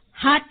mtu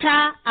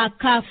hata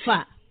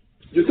akafa.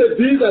 You said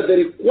these are the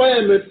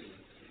requirements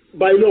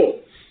by law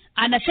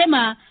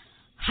Anasema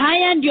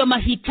haya ndiyo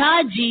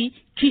mahitaji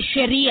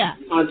kisheria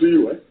unto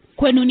you.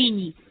 kwenu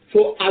ninyi.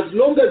 For as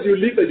long as you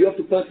live, you have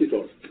to pass it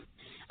on.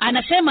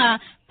 Anasema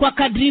kwa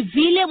kadri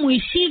vile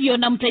muishivyo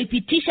na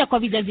mtaipitisha kwa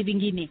vizazi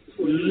vingine.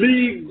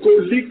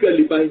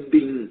 Legally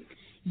binding.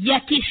 Ya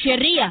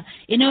kisheria,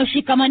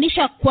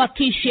 inayoshikamanisha kwa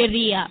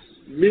kisheria.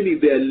 Meaning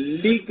they are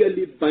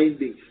legally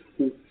binding.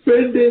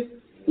 Upende,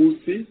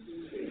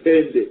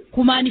 usipende.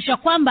 Kumaanisha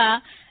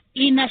kwamba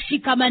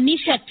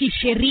inashikamanisha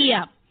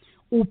kisheria.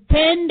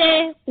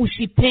 Upende,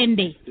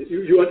 usipende.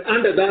 You are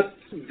under that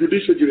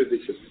judicial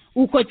jurisdiction.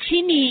 Uko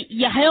chini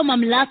ya hayo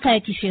mamlaka ya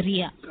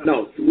kisheria.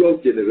 Now,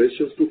 throughout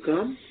generations to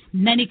come,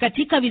 Na ni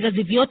katika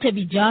vizazi vyote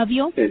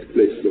vijavyo, and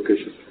place,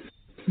 location,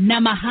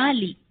 na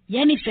mahali,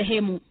 yani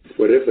sehemu,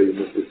 wherever you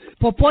must go.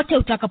 popote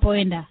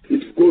utakapoenda,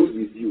 It goes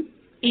with you.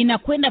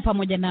 inakwenda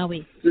pamoja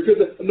nawe.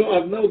 Because, no,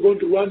 I've now gone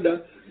to Rwanda.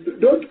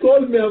 Don't call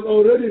me, I'm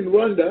already in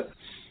Rwanda.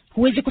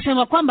 Huwezi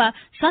kusema kwamba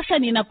sasa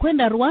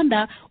ninakwenda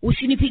Rwanda,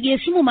 usinipigie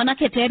simu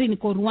manake tayari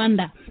niko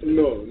Rwanda.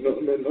 No.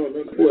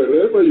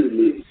 Wherever you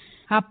live.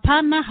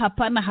 Hapana,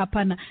 hapana,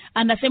 hapana.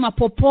 Anasema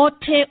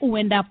popote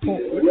uendapo.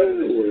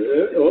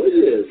 Oh,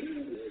 yes.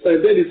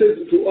 And then he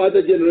says to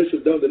other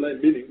generations down the line,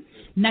 meaning,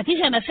 Na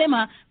kisha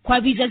anasema kwa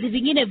vizazi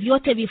vingine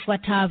vyote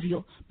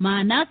vifuatavyo.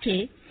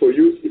 Maanake for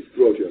you, it's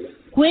throughout your life.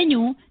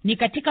 kwenyu ni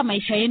katika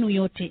maisha yenu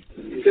yote.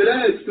 Can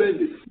I explain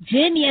this?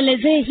 Je,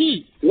 nielezee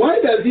hii?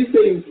 Why does he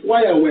say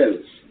inquire well?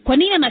 Kwa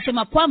nini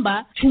anasema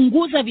kwamba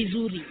chunguza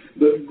vizuri?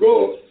 Then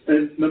go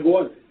and, number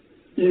one,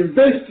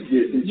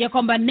 investigate it Ya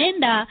kwamba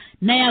nenda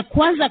na ya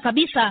kwanza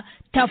kabisa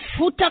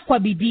tafuta kwa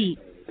bidii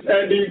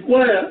and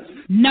inquire.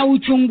 na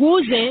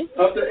uchunguze,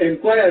 After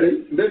inquiry,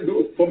 then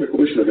form a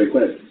commission of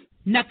inquiry.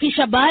 na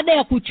kisha baada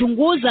ya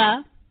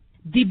kuchunguza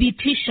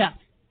dhibitisha,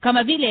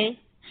 kama vile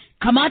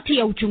kamati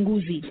ya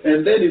uchunguzi.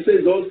 And then he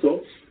says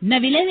also, Na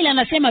vile vile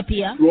anasema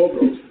pia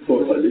probe it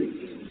properly.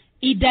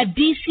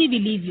 idadisi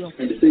vilivyo.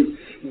 And he says,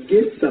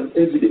 get some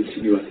evidence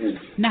in your hand.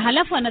 Na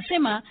halafu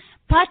anasema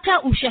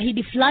pata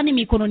ushahidi fulani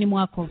mikononi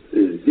mwako.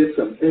 Get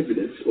some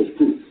evidence or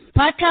proof.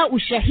 Pata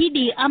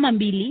ushahidi ama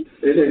mbili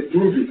And then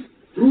prove it.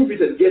 Prove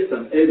it and get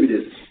some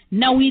evidence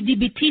na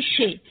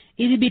uithibitishe.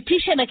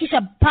 Ithibitishe na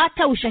kisha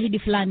pata ushahidi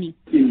fulani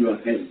in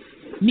your hand.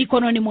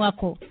 mikononi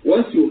mwako.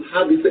 Once you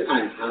have it, say,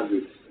 I have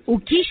it.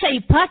 Ukisha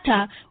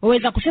ipata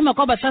waweza kusema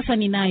kwamba sasa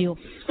ninayo.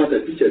 Hata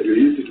picha ndio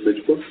hizi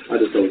tumechukua,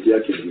 hata sauti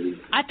yake ndio hii.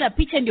 Hata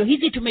picha ndio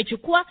hizi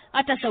tumechukua,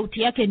 hata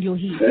sauti yake ndio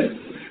hii.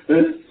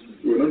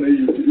 Unaona hii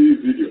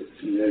video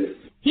ni yeye.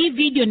 Hii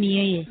video ni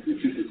yeye. Hii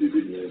CCTV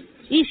ni yeye.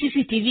 Hii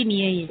CCTV ni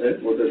yeye.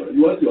 Whatever.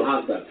 You want to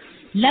have that.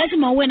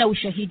 Lazima uwe na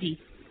ushahidi.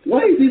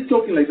 Why is he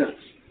talking like that?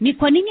 Ni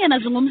kwa nini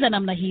anazungumza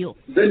namna hiyo?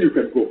 Then you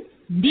can go.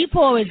 Ndipo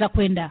waweza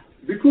kwenda.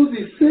 Because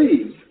he's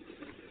saying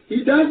he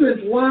doesn't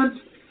want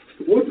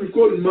what we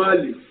call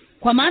malice.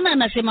 Kwa maana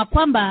anasema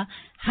kwamba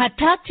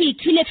hataki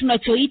kile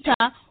tunachoita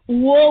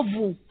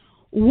uovu.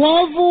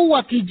 Uovu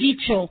wa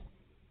kijicho.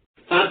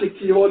 Ati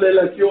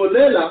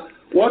kiholela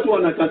watu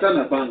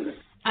wanakatana panga.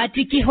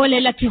 Ati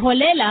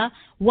kiholela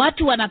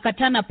watu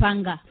wanakatana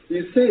panga.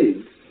 He's saying,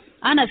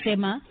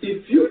 Anasema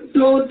if you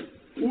don't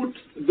put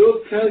those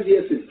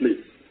caveats in place,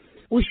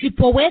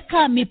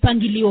 usipoweka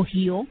mipangilio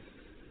hiyo,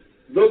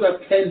 those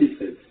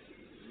appendices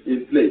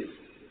in place,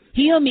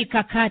 hiyo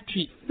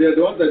mikakati, they're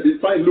the ones that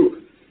define, look,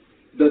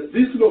 that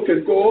this law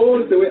can go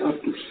all the way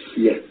up to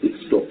here,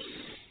 it stops.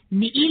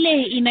 ni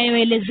ile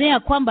inayoelezea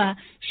kwamba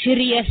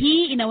sheria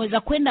hii inaweza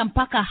kwenda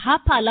mpaka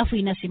hapa alafu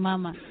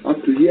inasimama.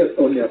 Up to here,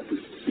 only up to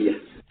here.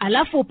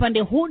 Alafu upande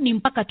huu ni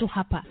mpaka tu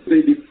hapa.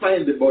 They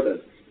define the borders.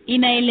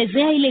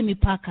 Inaelezea ile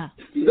mipaka.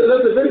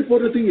 That's a very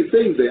important thing he's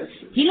saying there,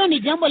 Hilo ni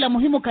jambo la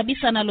muhimu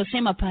kabisa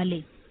analosema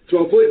pale. to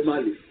avoid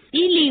malice.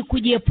 Ili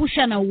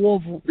kujiepusha na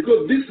uovu.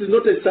 Because this is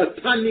not a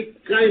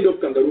satanic kind of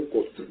kangaroo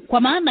court.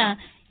 Kwa maana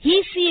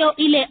Hii siyo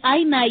ile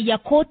aina ya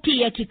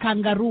koti ya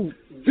kikangaruu.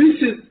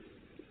 This is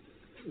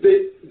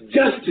the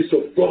justice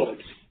of God.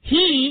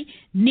 Hii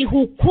ni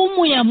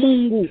hukumu ya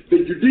Mungu, The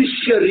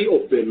judiciary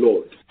of the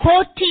Lord.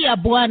 koti ya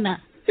Bwana.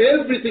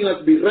 Everything has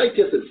to be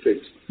righteous and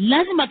straight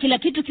Lazima kila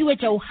kitu kiwe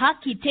cha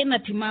uhaki tena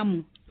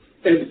timamu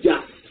and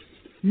just.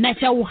 na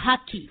cha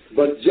uhaki.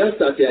 But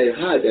just as I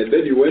heard and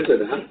then you went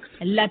and hacked.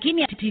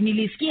 Lakini ati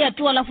nilisikia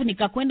tu alafu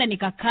nikakwenda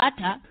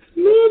nikakata,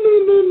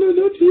 No,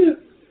 not here.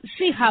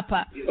 si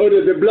hapa. Oh,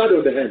 there's the blood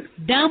on the hand.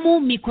 Damu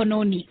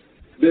mikononi,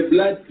 The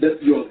blood,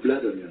 that you have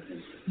blood on your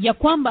hand. ya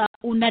kwamba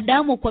una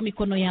damu kwa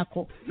mikono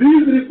yako.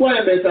 These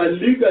requirements are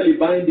legally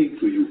binding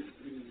to you.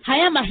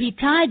 Haya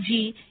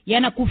mahitaji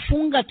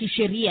yanakufunga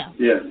kisheria,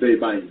 Yes, they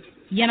bind.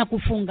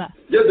 yanakufunga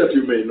Just that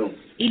you may know.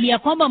 ili ya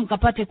kwamba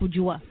mkapate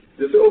kujua.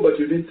 They say, oh, but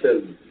you didn't tell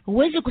me.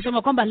 Huwezi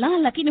kusema kwamba la,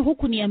 lakini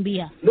huku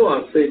niambia. No,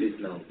 I've said it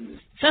now.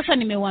 Sasa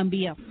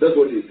nimewaambia. That's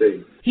what he's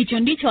saying. Hicho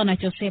ndicho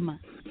anachosema.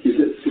 He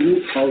said,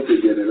 throughout the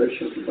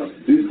generations to come,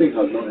 this thing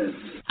has no end.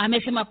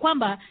 Amesema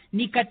kwamba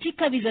ni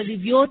katika vizazi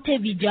vyote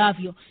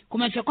vijavyo,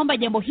 kumaanisha kwamba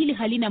jambo hili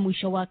halina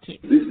mwisho wake.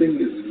 This thing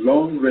is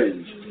long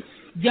range.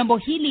 Jambo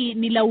hili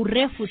ni la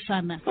urefu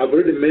sana. I've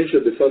already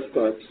mentioned the first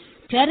part,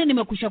 Tayari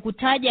nimekusha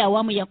kutaja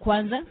awamu ya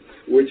kwanza,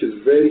 which is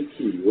very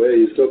key, where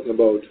he's talking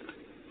about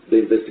the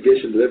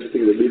investigation of everything,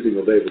 the building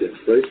of evidence,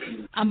 right?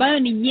 ambayo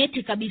ni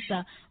nyeti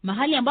kabisa,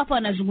 mahali ambapo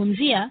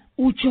anazungumzia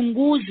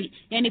uchunguzi,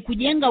 yani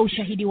kujenga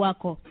ushahidi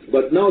wako.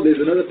 But now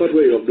there's another part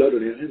where you have blood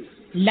on your hands.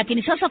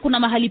 Lakini sasa kuna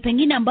mahali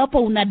pengine ambapo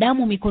una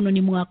damu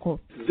mikononi mwako.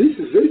 This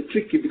is very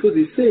tricky because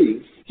he's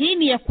saying, Hii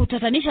ni ya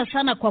kutatanisha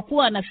sana, kwa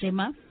kuwa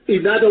anasema,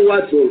 in other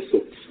words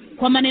also,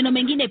 kwa maneno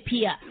mengine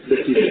pia,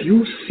 that if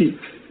you see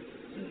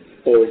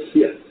or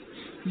hear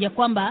ya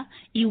kwamba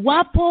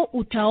iwapo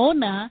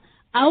utaona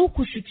au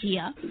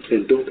kusikia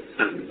and don't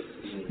act,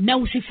 na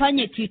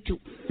usifanye kitu,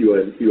 you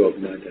have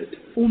murdered.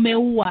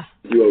 umeua.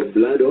 You have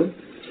blood on,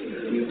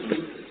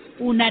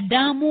 Una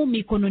damu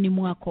mikononi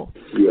mwako,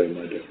 you are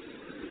murdered.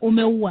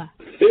 umeua.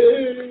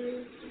 Hey,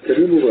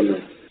 can we move on now?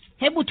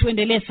 Hebu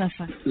tuendelee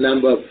sasa.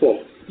 Number 4.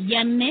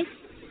 Ya 4,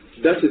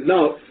 That is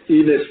now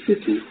in a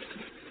city,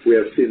 we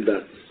have seen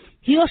that.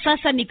 hiyo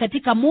sasa ni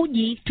katika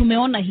muji,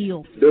 tumeona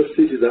hiyo. Those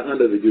cities are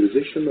under the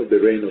jurisdiction of the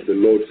reign of the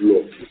Lord's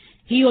law.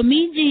 Hiyo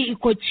miji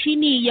iko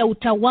chini ya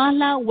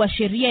utawala wa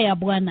sheria ya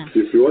Bwana.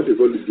 If you want to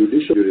call it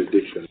judicial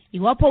jurisdiction,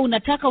 Iwapo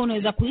unataka,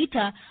 unaweza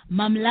kuita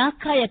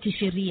mamlaka ya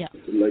kisheria,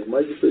 like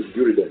magistrate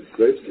jurisdiction,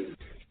 right?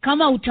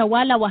 kama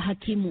utawala wa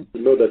hakimu.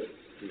 You know that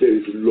there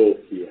is law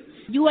here.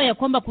 Jua ya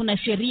kwamba kuna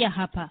sheria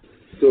hapa.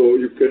 So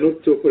you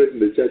cannot operate in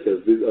the church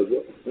as this as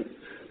well.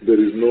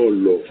 There is no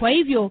law. Kwa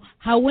hivyo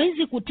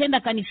hauwezi kutenda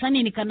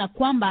kanisani ni kana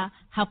kwamba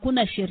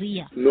hakuna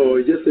sheria. No,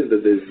 it's just saying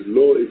that there is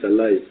law, it's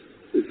alive,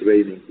 it's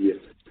reigning here.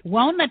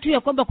 Waona tu ya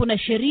kwamba kuna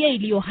sheria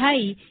iliyo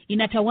hai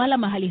inatawala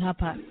mahali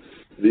hapa.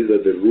 These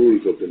are the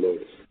rules of the Lord.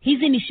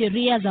 Hizi ni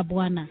sheria za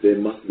Bwana, They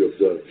must be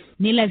observed.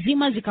 ni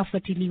lazima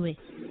zikafuatiliwe.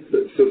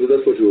 So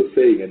that's what he was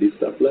saying, and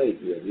it's applying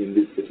here in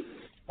this city.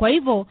 Kwa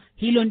hivyo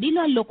hilo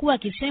ndilo alilokuwa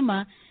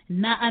akisema,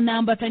 na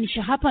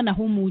anaambatanisha hapa na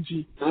huu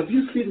muji. Have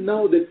you seen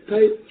now the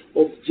type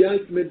of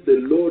judgment the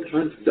Lord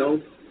hands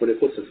down on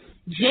Apostasy?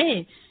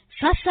 Je,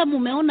 sasa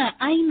mumeona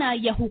aina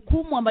ya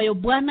hukumu ambayo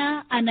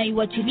Bwana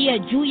anaiwachilia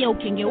juu ya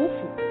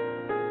ukengeufu?